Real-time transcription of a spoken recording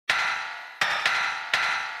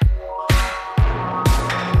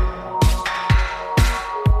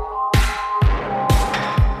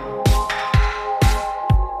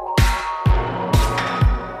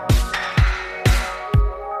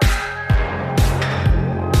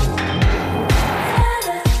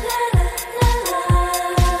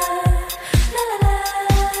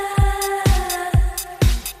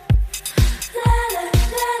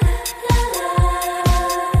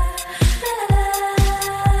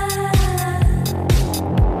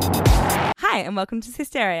and welcome to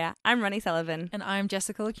Hysteria. I'm Ronnie Sullivan. And I'm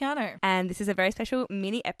Jessica Luciano. And this is a very special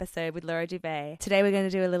mini episode with Laura Dubé. Today we're going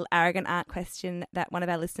to do a little Arrogant Aunt question that one of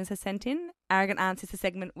our listeners has sent in. Arrogant Aunts is a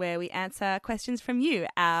segment where we answer questions from you,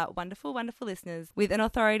 our wonderful, wonderful listeners, with an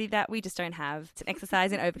authority that we just don't have. It's an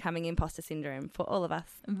exercise in overcoming imposter syndrome for all of us.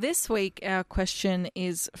 This week, our question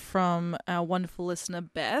is from our wonderful listener,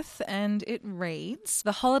 Beth, and it reads,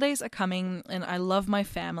 "The holidays are coming and I love my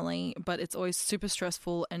family, but it's always super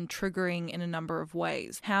stressful and triggering in a number of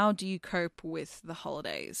ways. How do you cope with the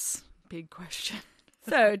holidays?" Big question.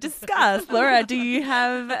 So discuss, Laura. Do you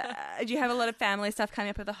have a lot of family stuff coming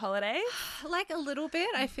up with the holidays? Like a little bit.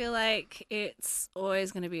 I feel like it's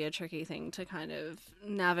always going to be a tricky thing to kind of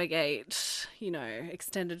navigate,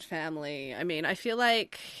 extended family. I mean, I feel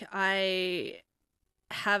like I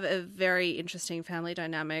have a very interesting family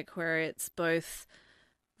dynamic where it's both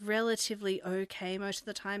relatively okay most of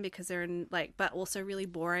the time because they're but also really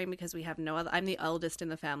boring because we have no other. I'm the eldest in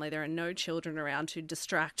the family. There are no children around to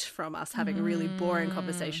distract from us having really boring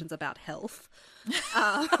conversations about health.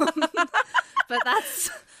 But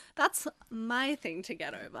that's my thing to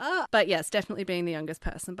get over. But yes, definitely being the youngest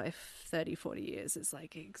person by 30, 40 years is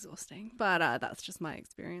exhausting. But that's just my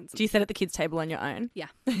experience. Do you sit at the kids' table on your own? Yeah.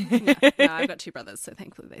 No, I've got two brothers, so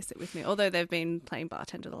thankfully they sit with me. Although they've been playing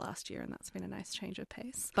bartender the last year and that's been a nice change of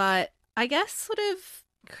pace. But I guess sort of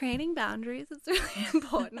creating boundaries is really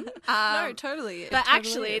important. No, totally. But totally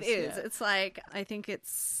actually it is. Yeah. It's I think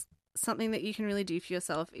it's something that you can really do for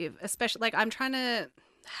yourself especially I'm trying to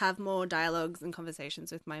have more dialogues and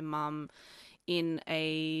conversations with my mum in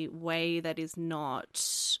a way that is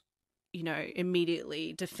not,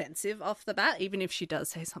 immediately defensive off the bat, even if she does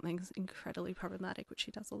say something incredibly problematic, which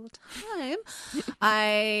she does all the time.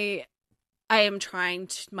 I am trying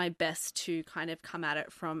my best to kind of come at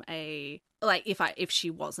it from if she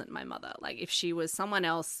wasn't my mother, if she was someone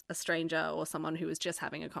else, a stranger or someone who was just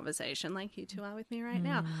having a conversation like you two are with me right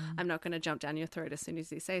now, I'm not going to jump down your throat as soon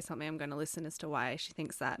as you say something. I'm going to listen as to why she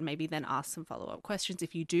thinks that, and maybe then ask some follow-up questions.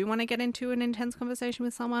 If you do want to get into an intense conversation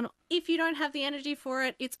with someone, if you don't have the energy for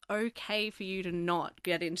it, it's okay for you to not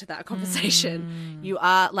get into that conversation. You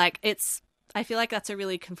are I feel like that's a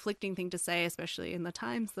really conflicting thing to say, especially in the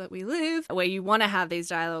times that we live, where you want to have these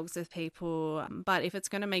dialogues with people. But if it's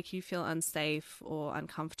going to make you feel unsafe or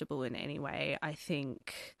uncomfortable in any way, I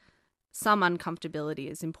think some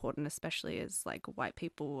uncomfortability is important, especially as white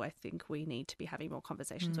people. I think we need to be having more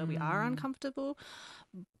conversations where we are uncomfortable.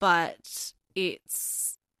 But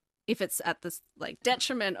if it's at this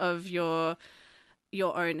detriment of your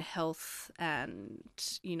own health and,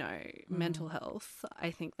 mental health,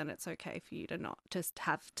 I think then it's okay for you to not just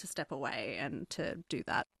have to step away and to do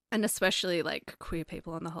that. And especially queer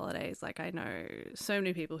people on the holidays. I know so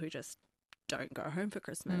many people who just don't go home for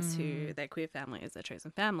Christmas, who their queer family is their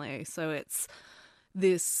chosen family. So it's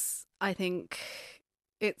this, I think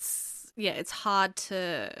it's hard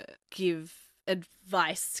to give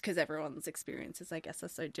advice because everyone's experiences, I guess, are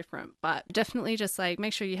so different. But definitely just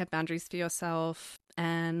make sure you have boundaries for yourself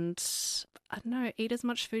and, I don't know, eat as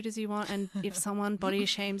much food as you want. And if someone body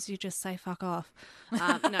shames you, just say fuck off. No,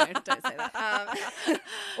 don't say that.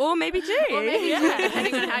 Or maybe do.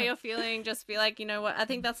 Depending on how you're feeling, just be you know what? I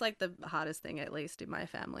think that's the hardest thing, at least in my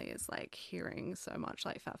family, is hearing so much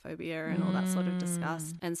fat phobia and all that sort of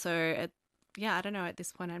disgust. And so, I don't know, at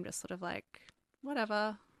this point I'm just sort of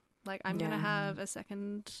whatever. I'm going to have a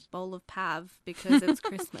second bowl of Pav because it's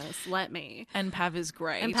Christmas. Let me. And Pav is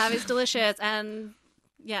great. And Pav is delicious. And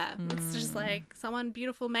it's just someone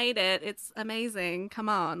beautiful made it. It's amazing. Come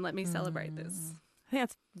on, let me celebrate this. I think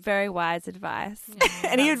that's very wise advice.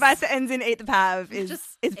 Any advice that ends in eat the Pav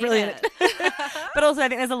is brilliant. But also I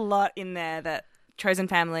think there's a lot in there that chosen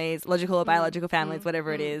families, logical or biological families,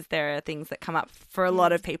 whatever it is, there are things that come up for a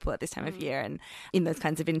lot of people at this time of year, and in those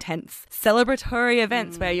kinds of intense celebratory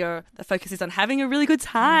events where the focus is on having a really good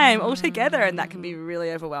time all together, and that can be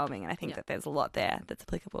really overwhelming. And I think that there's a lot there that's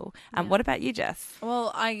applicable. What about you, Jess?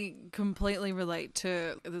 Well, I completely relate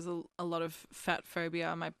to, there's a lot of fat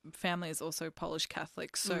phobia. My family is also Polish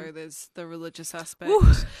Catholic, so there's the religious aspect.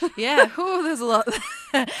 There's a lot.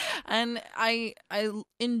 And I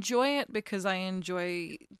enjoy it because I enjoy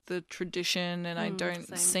the tradition, and I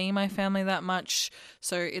don't see my family that much,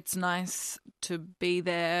 so it's nice to be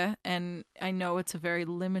there. And I know it's a very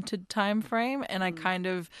limited time frame, and I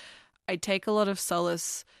take a lot of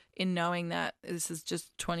solace in knowing that this is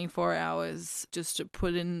just 24 hours just to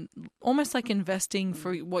put in, almost like investing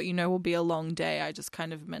for what will be a long day. I just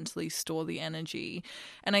kind of mentally store the energy.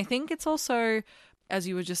 And I think it's also, as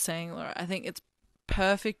you were just saying, Laura, I think it's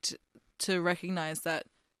perfect to recognize that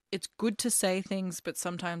it's good to say things, but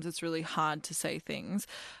sometimes it's really hard to say things.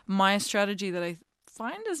 My strategy that I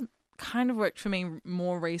find has kind of worked for me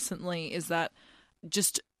more recently is that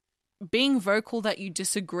just being vocal that you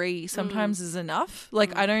disagree sometimes is enough.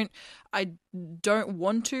 Like I don't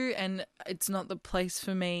want to, and it's not the place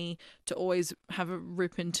for me to always have a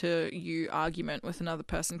rip into you argument with another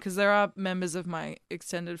person, because there are members of my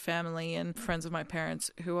extended family and friends of my parents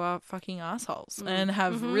who are fucking assholes and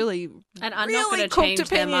have really and are really not going to cooked change opinions.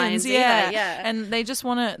 their minds yeah. yeah, And they just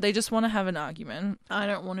want to have an argument. I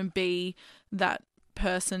don't want to be that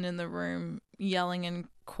person in the room yelling and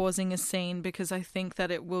causing a scene, because I think that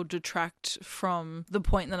it will detract from the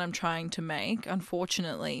point that I'm trying to make,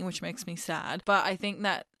 unfortunately, which makes me sad. But I think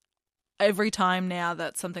that every time now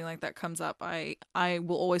that something like that comes up, I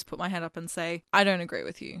will always put my hand up and say, I don't agree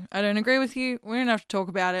with you. I don't agree with you. We don't have to talk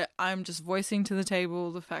about it. I'm just voicing to the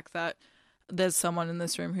table the fact that there's someone in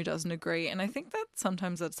this room who doesn't agree. And I think that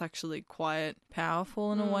sometimes that's actually quite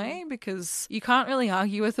powerful in a way, because you can't really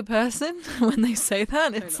argue with a person when they say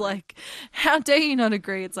that. It's like, how dare you not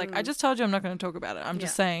agree? It's like, I just told you I'm not going to talk about it. I'm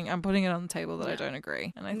just saying, I'm putting it on the table that I don't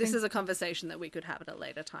agree. And I think this is a conversation that we could have at a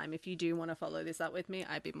later time. If you do want to follow this up with me,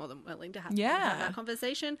 I'd be more than willing to have that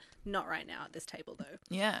conversation. Not right now at this table, though.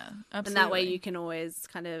 Yeah, absolutely. And that way you can always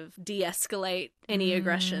kind of de-escalate any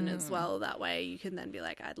aggression as well. That way you can then be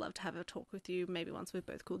like, I'd love to have a talk with you maybe once we've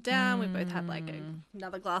both cooled down, we've both had like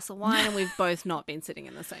another glass of wine, and we've both not been sitting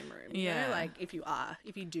in the same room. You know? Like if you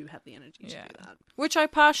do have the energy to do that. Which I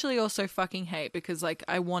partially also fucking hate, because like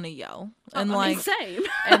I want to yell. And I mean, same.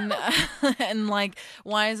 and like,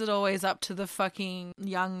 why is it always up to the fucking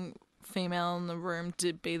young female in the room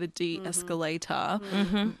to be the de-escalator?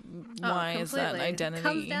 Why is that an identity? It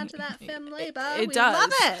comes down to that femme labor. It we does.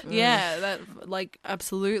 love it. Yeah, that like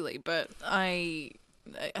absolutely. But I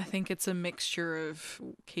think it's a mixture of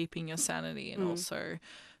keeping your sanity and also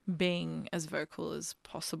being as vocal as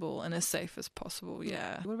possible and as safe as possible.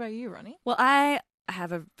 Yeah. What about you, Ronnie? Well, I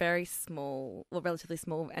have a relatively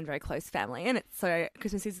small and very close family, and so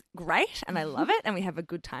Christmas is great and I love it, and we have a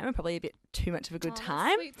good time, and probably a bit too much of a good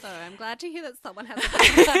time. Sweet though. I'm glad to hear that someone has a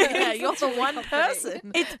good time. Yeah, you're the one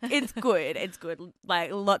person. It's good. It's good.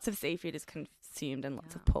 Like lots of seafood is consumed and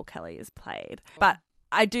lots of Paul Kelly is played. But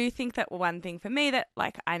I do think that one thing for me that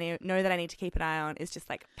like I know that I need to keep an eye on is just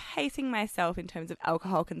like pacing myself in terms of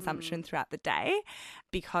alcohol consumption throughout the day,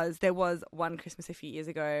 because there was one Christmas a few years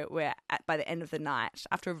ago where by the end of the night,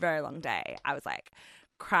 after a very long day, I was like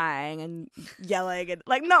crying and yelling and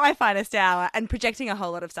like not my finest hour, and projecting a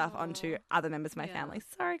whole lot of stuff onto other members of my family.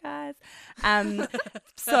 Sorry guys.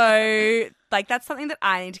 So like that's something that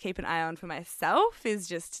I need to keep an eye on for myself, is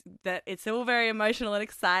just that it's all very emotional and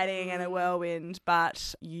exciting and a whirlwind,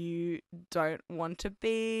 but you don't want to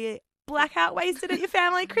be blackout wasted at your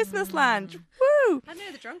family Christmas lunch. Woo! I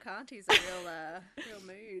know the drunk auntie's a real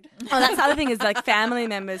mood. Oh, that's the other thing, is like family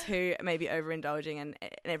members who may be overindulging and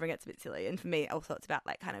everyone gets a bit silly. And for me, also it's about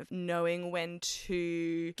like kind of knowing when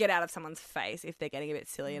to get out of someone's face if they're getting a bit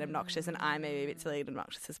silly and obnoxious, and I may be a bit silly and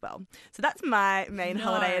obnoxious as well. So that's my main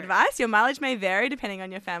holiday advice. Your mileage may vary depending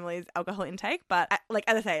on your family's alcohol intake, but like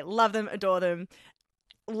as I say, love them, adore them,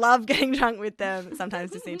 love getting drunk with them.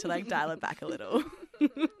 Sometimes just need to like dial it back a little.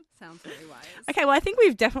 Sounds very wise. Okay, well, I think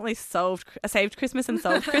we've definitely saved Christmas and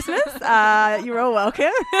solved Christmas. You're all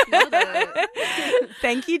welcome.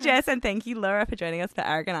 Thank you, Jess, and thank you, Laura, for joining us for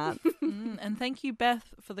Arrogant Aunts. And thank you,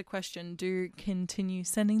 Beth, for the question. Do continue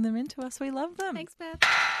sending them in to us. We love them. Thanks, Beth.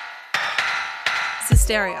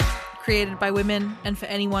 Cysteria, created by women and for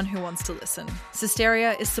anyone who wants to listen.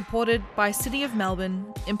 Cysteria is supported by City of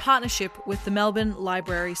Melbourne in partnership with the Melbourne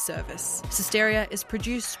Library Service. Cysteria is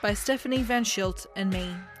produced by Stephanie Van Schilt and me,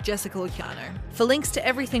 Jessica Luciano. For links to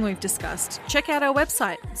everything we've discussed, check out our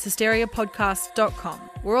website, cysteriapodcast.com.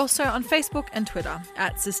 We're also on Facebook and Twitter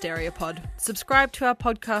at CysteriaPod. Subscribe to our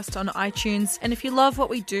podcast on iTunes, and if you love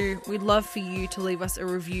what we do, we'd love for you to leave us a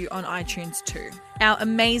review on iTunes too. Our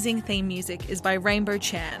amazing theme music is by Rainbow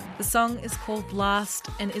Chan. The song is called Blast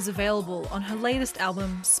and is available on her latest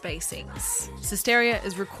album, Spacings. Cysteria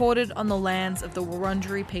is recorded on the lands of the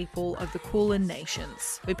Wurundjeri people of the Kulin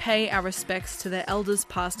Nations. We pay our respects to their elders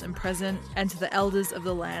past and present, and to the elders of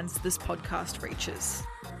the lands this podcast reaches.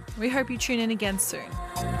 We hope you tune in again soon.